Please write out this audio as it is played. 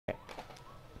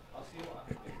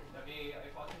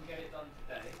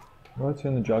Right,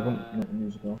 turn the jug on, not the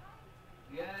music off.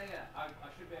 Yeah, I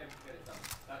should be able to get it done.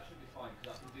 That should be fine,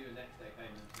 because I can do a next day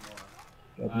payment tomorrow.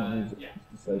 Jug not music, Yeah,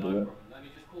 just no disable problem. Let me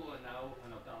just call her now,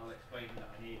 and I'll explain that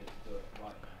I need it to do it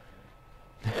right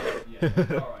now.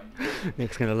 Yeah, alright.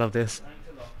 Nick's gonna love this. Thanks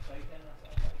a lot. Take care,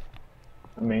 that's okay.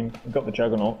 I mean, we've got the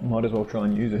juggernaut, might as well try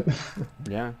and use it.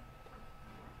 Yeah.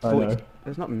 I know.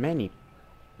 There's not many.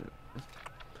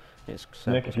 It's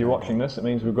Nick, if you're watching this, it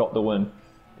means we've got the win.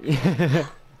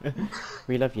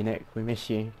 We love you, Nick. We miss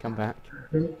you. Come back.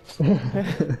 We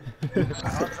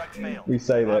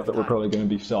say that, but we're probably going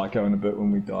to be psycho in a bit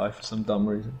when we die for some dumb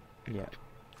reason. Yeah.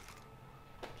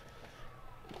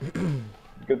 The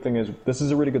good thing is, this is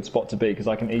a really good spot to be because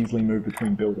I can easily move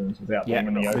between buildings without being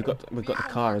in the open. We've got the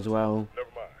car as well.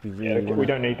 We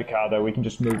don't need the car though. We can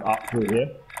just move up through here.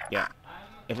 Yeah.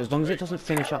 As long as it doesn't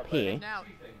finish up here,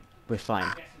 we're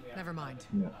fine. Never mind.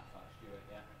 Yeah.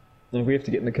 And if we have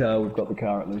to get in the car, we've got the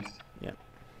car at least. Yeah.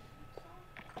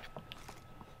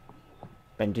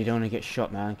 Ben, you don't want to get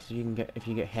shot, man, because you can get if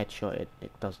you get headshot, it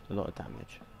does a lot of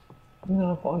damage. No,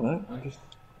 I'm fine, mate. I'm just.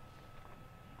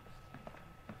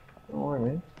 Don't worry,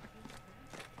 man.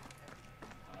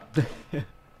 Okay, perfect.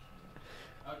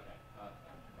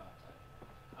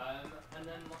 And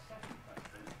then my second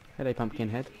question. Hello,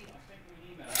 Pumpkinhead.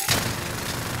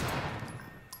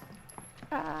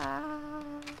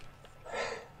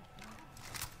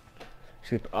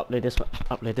 Should we upload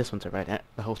this one to Reddit?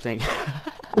 The whole thing.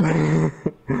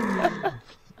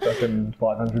 Fucking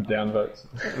 500 downvotes.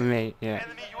 Mate, yeah.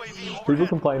 People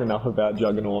complain enough about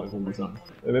Juggernauts all the time,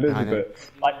 and it is a bit.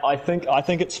 I think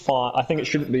it's fine. I think it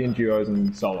shouldn't be in duos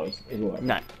and solos as well.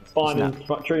 No, it's fine in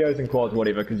trios and quads,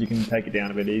 whatever, because you can take it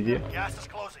down a bit easier. Gas is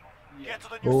closing. Get to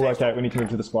the new Oh, safe okay. We need to move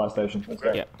to the supply station. Let's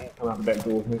go. Yep. Come out the back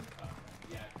door with me.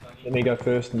 Let me go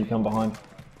first, and you come behind.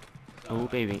 Oh,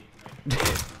 baby.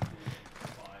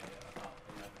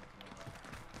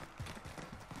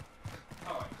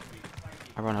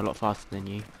 I run a lot faster than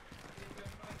you.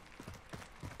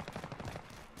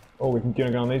 Oh, we can go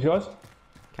on these guys?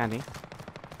 Can he?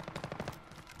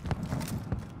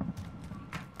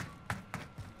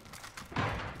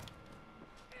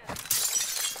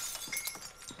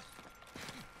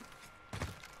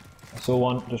 I saw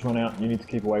one, just run out. You need to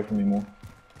keep away from me more.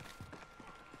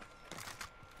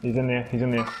 He's in there, he's in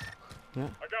there. Yeah.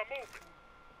 I got movement.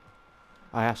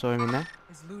 I saw him in there.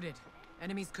 Is looted.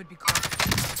 Enemies could be caught.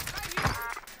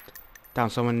 Down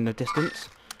someone in the distance.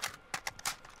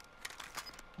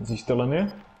 Is he still in there?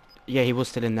 Yeah, he was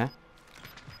still in there.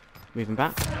 Moving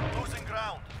back. Losing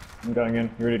ground. I'm going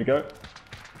in. You ready to go?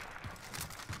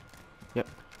 Yep.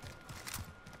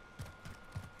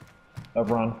 They've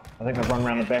run. I think they've run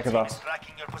around the back of us.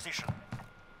 Tracking your position.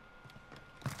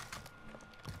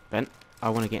 Ben, I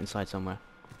want to get inside somewhere.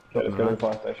 Okay, let's go to the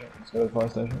fire station. Let's go to the fire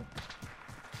station.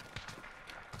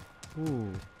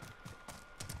 Ooh.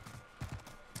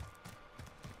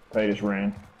 They just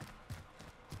ran.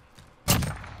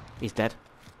 He's dead.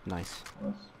 Nice.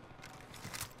 Nice.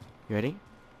 You ready?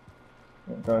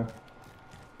 Yeah, go.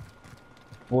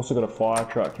 We've also got a fire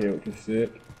truck here, which is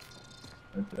sick.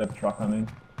 A truck, I mean.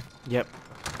 Yep.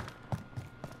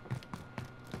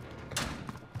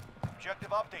 Objective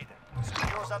updated.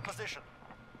 Secure that position.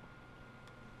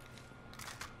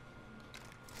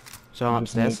 So I'm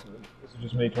upstairs. This is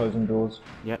just me closing doors.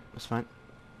 Yep, that's fine.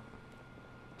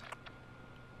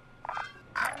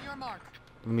 Your mark.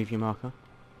 Remove your marker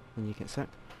when you get set.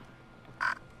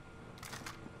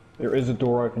 There is a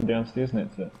door open downstairs, and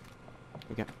that's it.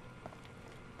 Okay.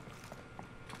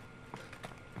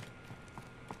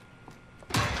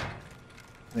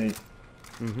 Neat.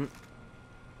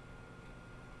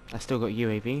 I still got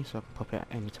UAV, so I can pop it at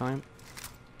any time.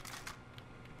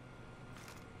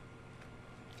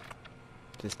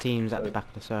 There's teams at the back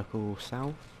of the circle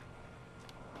south.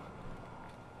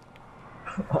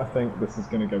 I think this is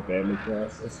going to go badly for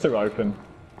us. It's too open.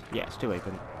 Yeah, it's too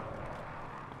open.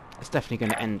 It's definitely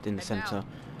going to end in the centre.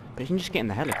 But you can just get in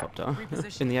the helicopter,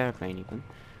 in the airplane even.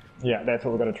 Yeah, that's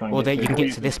what we've got to try and Or get you to. can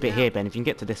get to this bit here, Ben. If you can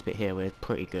get to this bit here, we're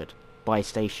pretty good. Buy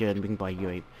station, we can buy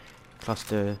UAV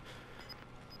cluster.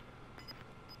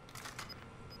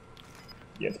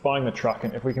 Yeah, it's buying the truck,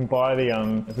 and if we can buy the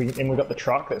and we've got the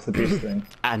truck, that's the best thing.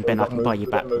 And Ben, I can buy you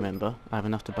back, remember? I have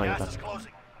enough to buy you Gas is back.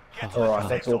 closing. Get to the Alright, new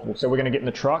that's safe awful. zone. So we're going to get in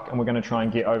the truck, and we're going to try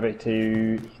and get over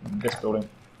to this building.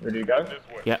 Ready to go?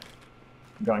 Yep.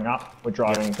 Going up. We're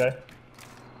driving, okay?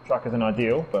 Truck isn't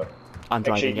ideal, but... I'm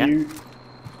driving, Actually,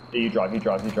 yeah? you drive. I'm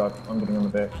getting on the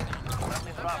back.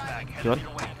 Friendly drop bag headed You on? your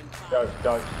way.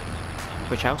 Go.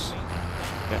 Which house?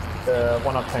 Yeah.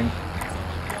 One up ping.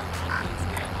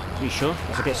 You sure?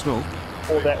 It's a bit small.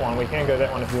 Or that one. We can go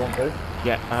that one if you want to.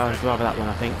 Yeah, I'd rather that one,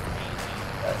 I think.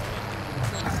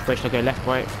 Where should I go, left,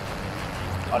 right?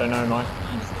 I don't know, mate.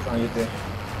 I'm just trying to get there.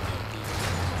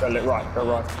 Go right, go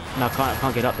right. No, I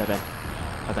can't get up there, Ben.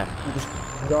 Okay. You just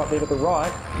go up there to the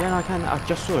right. Yeah, no, I can. I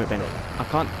just saw it, Ben. I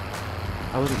can't.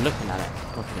 I wasn't looking at it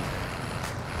properly.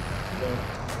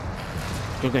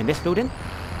 Yeah. Do you go in this building?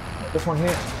 This one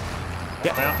here.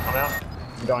 Yeah. I'm out.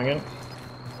 I'm going in.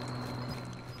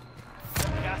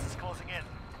 Gas is closing in.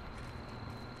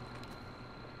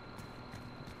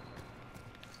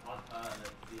 I heard,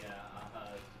 yeah, I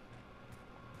heard.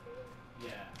 Yeah,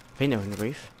 I think they're on the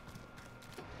roof.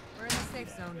 We're in the safe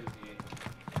zone.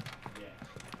 yeah.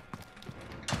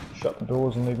 Shut the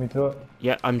doors and leave me to it.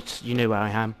 Yeah, you know where I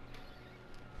am.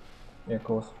 Yeah, of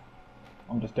course.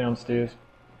 I'm just downstairs.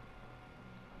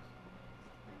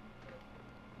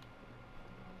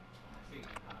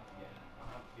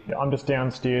 Yeah, I'm just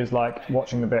downstairs, like,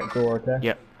 watching the back door, okay?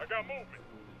 Yep.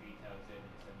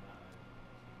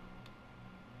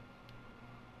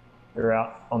 They're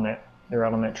out on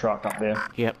that truck up there.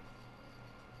 Yep.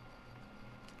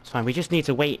 It's fine. We just need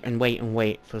to wait and wait and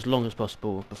wait for as long as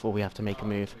possible before we have to make a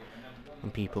move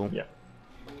on people. Yeah.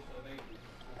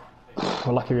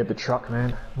 We're lucky we had the truck,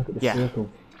 man. Look at the Yeah. circle.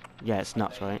 Yeah, it's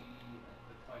nuts, right?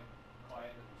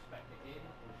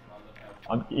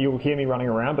 You'll hear me running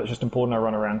around, but it's just important I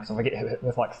run around, because if I get hit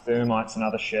with like thermites and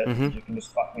other shit, you can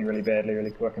just fuck me really badly,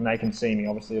 really quick, and they can see me,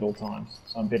 obviously, at all times.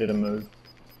 So I'm better to move.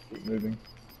 Keep moving.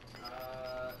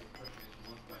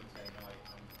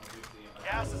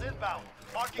 Gas is inbound.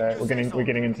 Marking Okay, new we're safe zone.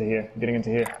 getting into here. Getting into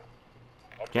here.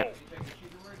 Yep.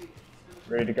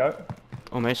 Ready to go?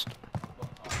 Almost.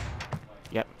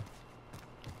 Yep.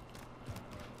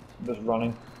 I'm just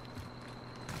running.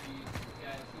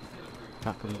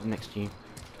 Back next to you.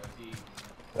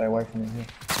 Stay away from me here.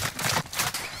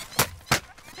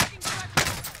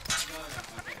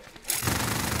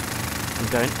 I'm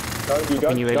going. Go, you go.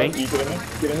 Can you Go. UAV? You get in there.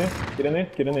 Get in there. Get in there.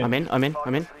 Get in there. I'm in.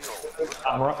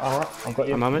 Armor up. Armor up. I've got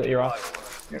you. I'm armored. Got your ass.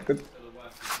 Yeah, good.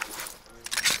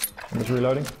 I'm just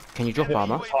reloading. Can you drop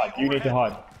armor? Hide. You need to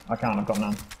hide. I can't. I've got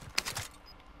none.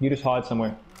 You just hide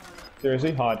somewhere.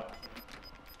 Seriously, hide.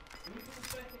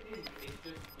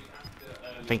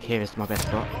 I think here is my best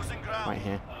spot. Losing ground. Right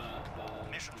here.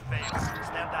 Mission fails.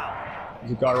 Stand down.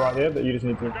 There's a guy right there, but you just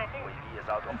need to. UAV is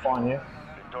out I'm of fine here.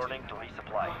 returning to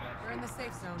resupply. We're in the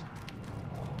safe zone.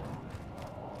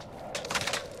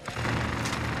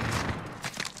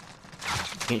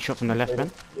 Getting shot from the left,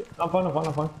 Ben. Yeah, I'm fine. I'm fine.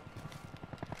 I'm fine.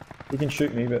 You can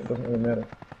shoot me, but it doesn't really matter.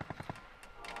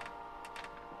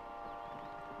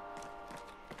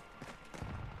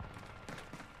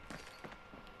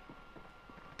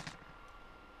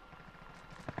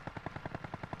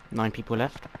 Nine people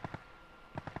left.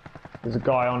 There's a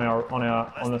guy on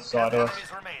the side of us.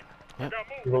 Enemies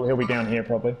remain. He'll be down here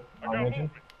probably. I imagine.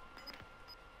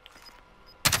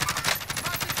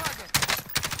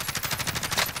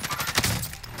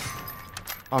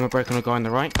 Armor broken on a guy on the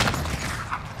right.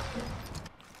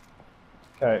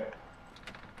 Okay.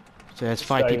 So there's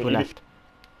 5 So people you- left.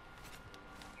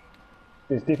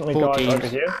 There's definitely 4 guys teams. over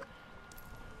here.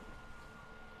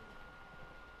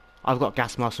 I've got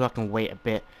gas mask so I can wait a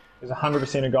bit. There's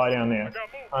 100% a guy down there.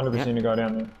 100% a guy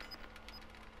down there.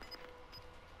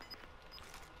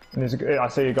 And I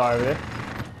see a guy over there.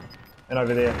 And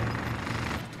over there.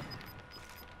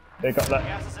 They got that.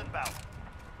 Gas is inbound.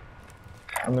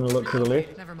 I'm gonna look to the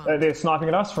left. Never mind. They're sniping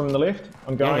at us from the left.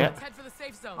 I'm going. Yeah. Let's head for the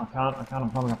safe I zone. can't, I'm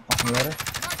climbing a fucking ladder. Mark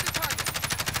the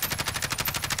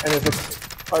target. And there's this,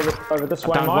 over this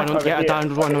way, Downed Mike. one on, over yeah, here,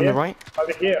 downed one over on the here. right.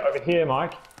 Over here,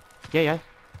 Mike. Yeah.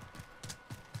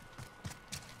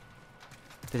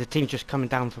 There's a team just coming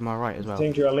down from our right as well.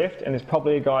 Team to our left, and there's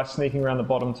probably a guy sneaking around the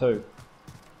bottom too.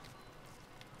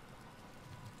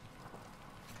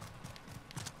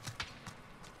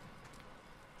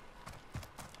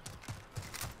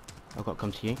 I've got to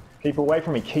come to you. Keep away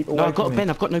from me, keep away No, I've got from me. Ben,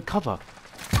 I've got no cover.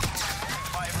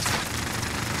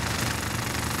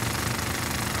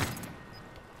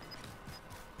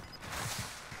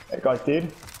 That guy's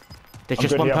dead. There's I'm just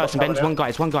good one here, I've got person, Ben. cover There's now. one guy.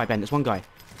 It's one guy, Ben. There's one guy.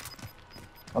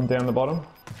 I'm down the bottom.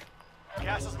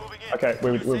 Gas is moving in. Okay,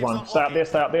 we've Safe won. zone Stay up there,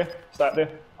 stay up there, stay up there.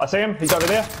 I see him, he's over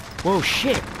there. Whoa,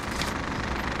 shit!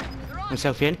 I'm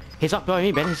selfie in. He's up by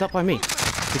me, Ben. He's up by me.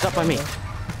 He's up by me.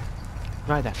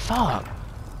 Right there. Fuck!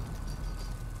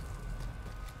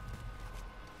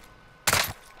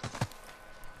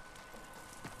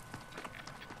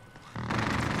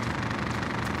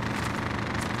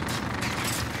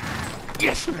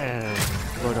 Yes, man!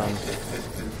 Well done.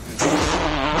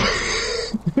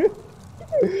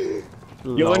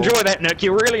 You'll enjoy that, Nick.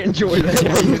 You'll really enjoy that.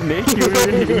 Nick, you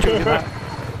really enjoyed that.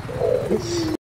 Peace.